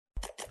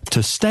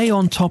To stay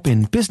on top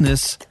in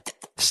business,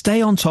 stay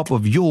on top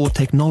of your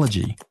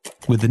technology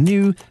with the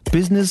new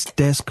Business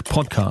Desk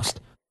podcast,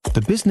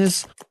 The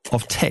Business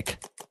of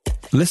Tech.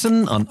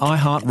 Listen on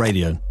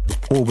iHeartRadio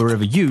or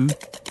wherever you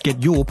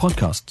get your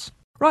podcasts.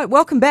 Right,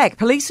 welcome back.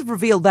 Police have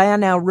revealed they are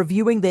now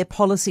reviewing their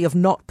policy of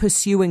not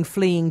pursuing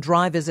fleeing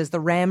drivers as the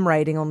ram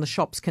raiding on the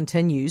shops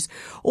continues.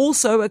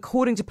 Also,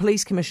 according to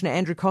Police Commissioner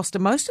Andrew Coster,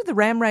 most of the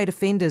ram raid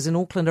offenders in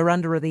Auckland are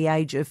under the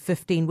age of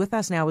 15. With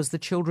us now is the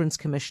Children's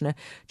Commissioner,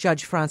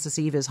 Judge Frances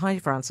Evers. Hi,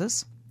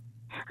 Frances.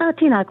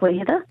 Tēnā koe,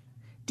 Heather.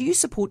 Do you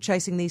support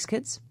chasing these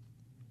kids?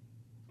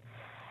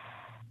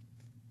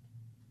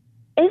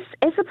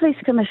 As the Police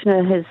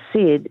Commissioner has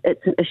said,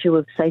 it's an issue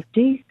of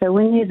safety. So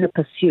when there's a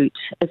pursuit,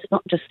 it's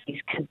not just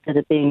these kids that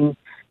are being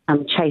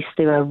chased.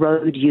 There are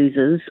road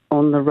users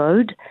on the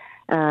road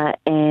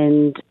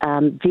and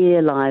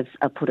their lives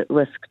are put at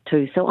risk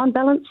too. So on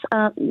balance,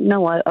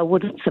 no, I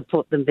wouldn't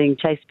support them being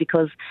chased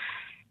because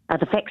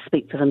the facts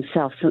speak for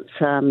themselves. Since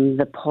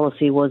the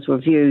policy was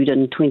reviewed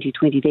in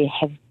 2020, there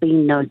have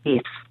been no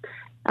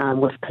deaths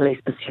with police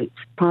pursuits.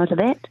 Prior to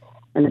that,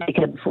 in the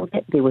decade before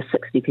that, there were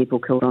 60 people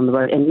killed on the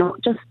road, and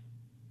not just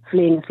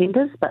fleeing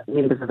offenders, but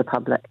members of the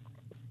public.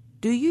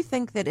 Do you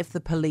think that if the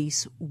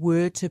police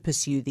were to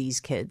pursue these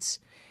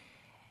kids,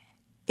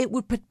 it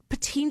would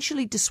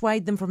potentially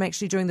dissuade them from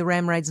actually doing the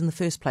ram raids in the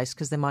first place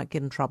because they might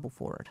get in trouble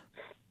for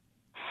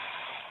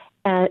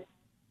it?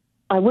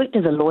 I worked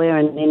as a lawyer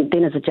and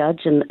then as a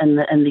judge in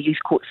the youth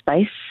court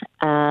space,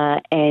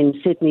 and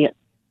certainly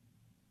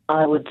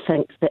I would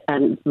think that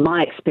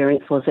my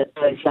experience was that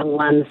those young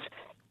ones,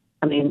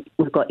 I mean,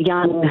 we've got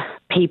young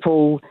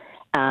people,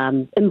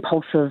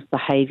 impulsive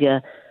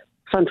behaviour,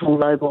 frontal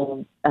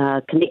lobal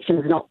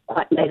connections not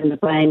quite made in the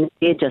brain.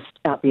 They're just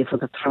out there for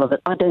the thrill of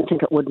it. I don't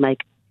think it would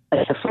make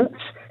a difference.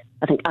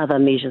 I think other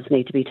measures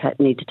need to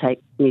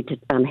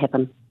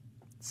happen.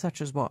 Such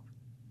as what?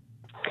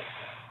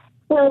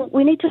 Well,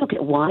 we need to look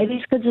at why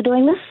these kids are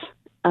doing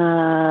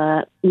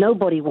this.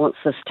 Nobody wants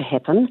this to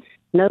happen.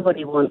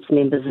 Nobody wants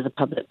members of the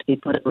public to be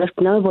put at risk.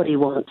 Nobody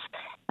wants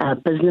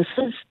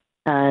businesses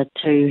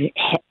to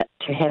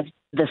have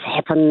this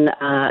happen,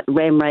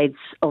 ram raids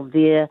of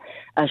their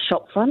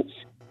shop fronts.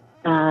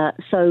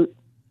 So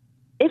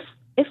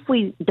if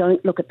we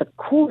don't look at the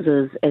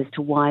causes as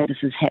to why this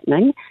is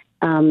happening,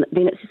 then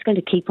it's just going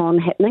to keep on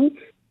happening.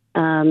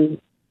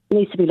 It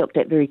needs to be looked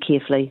at very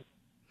carefully.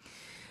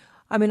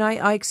 I mean,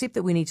 I accept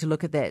that we need to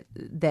look at that,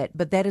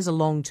 but that is a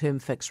long-term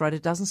fix, right?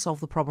 It doesn't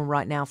solve the problem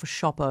right now for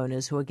shop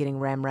owners who are getting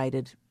ram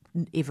raided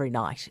every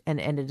night, and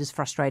it is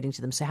frustrating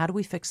to them. So how do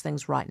we fix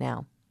things right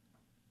now?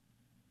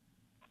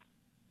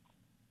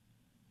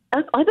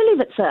 I believe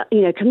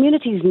it's,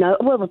 communities know,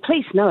 well, the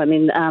police know. I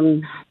mean,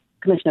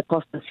 Commissioner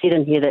Costa said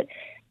in here that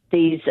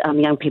these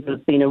young people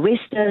have been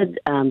arrested.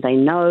 They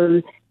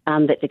know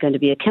that they're going to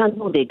be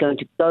accountable. They're going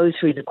to go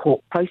through the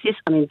court process.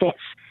 I mean,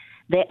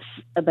 that's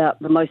about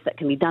the most that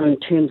can be done in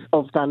terms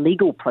of the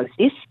legal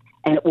process,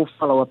 and it will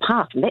follow a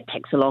path, and that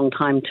takes a long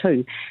time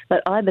too.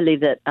 But I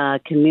believe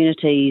that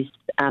communities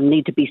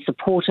need to be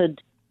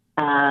supported.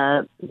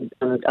 I'm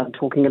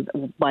talking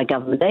by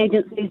government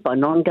agencies, by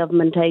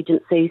non-government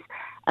agencies,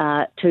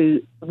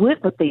 to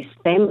work with these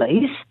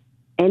families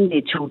and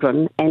their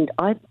children, and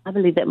I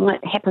believe that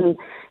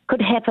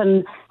could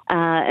happen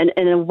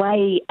in a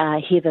way,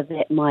 Heather,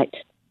 that might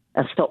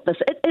stop this.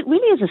 It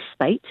really is a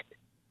spate,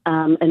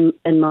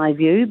 in my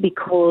view,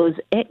 because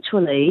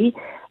actually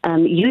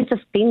youth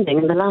offending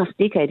in the last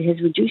decade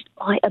has reduced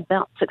by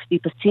about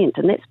 60%,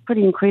 and that's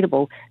pretty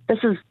incredible. This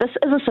is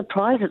a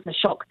surprise. It's a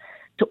shock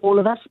to all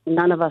of us.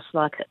 None of us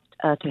like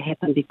it to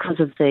happen because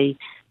of the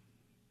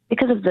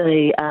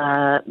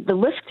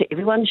risk to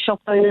everyone,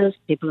 shop owners,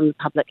 people in the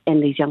public,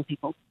 and these young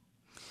people.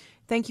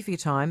 Thank you for your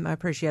time. I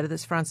appreciate it.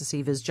 That's Frances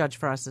Evers, Judge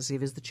Frances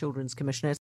Evers, the Children's Commissioner.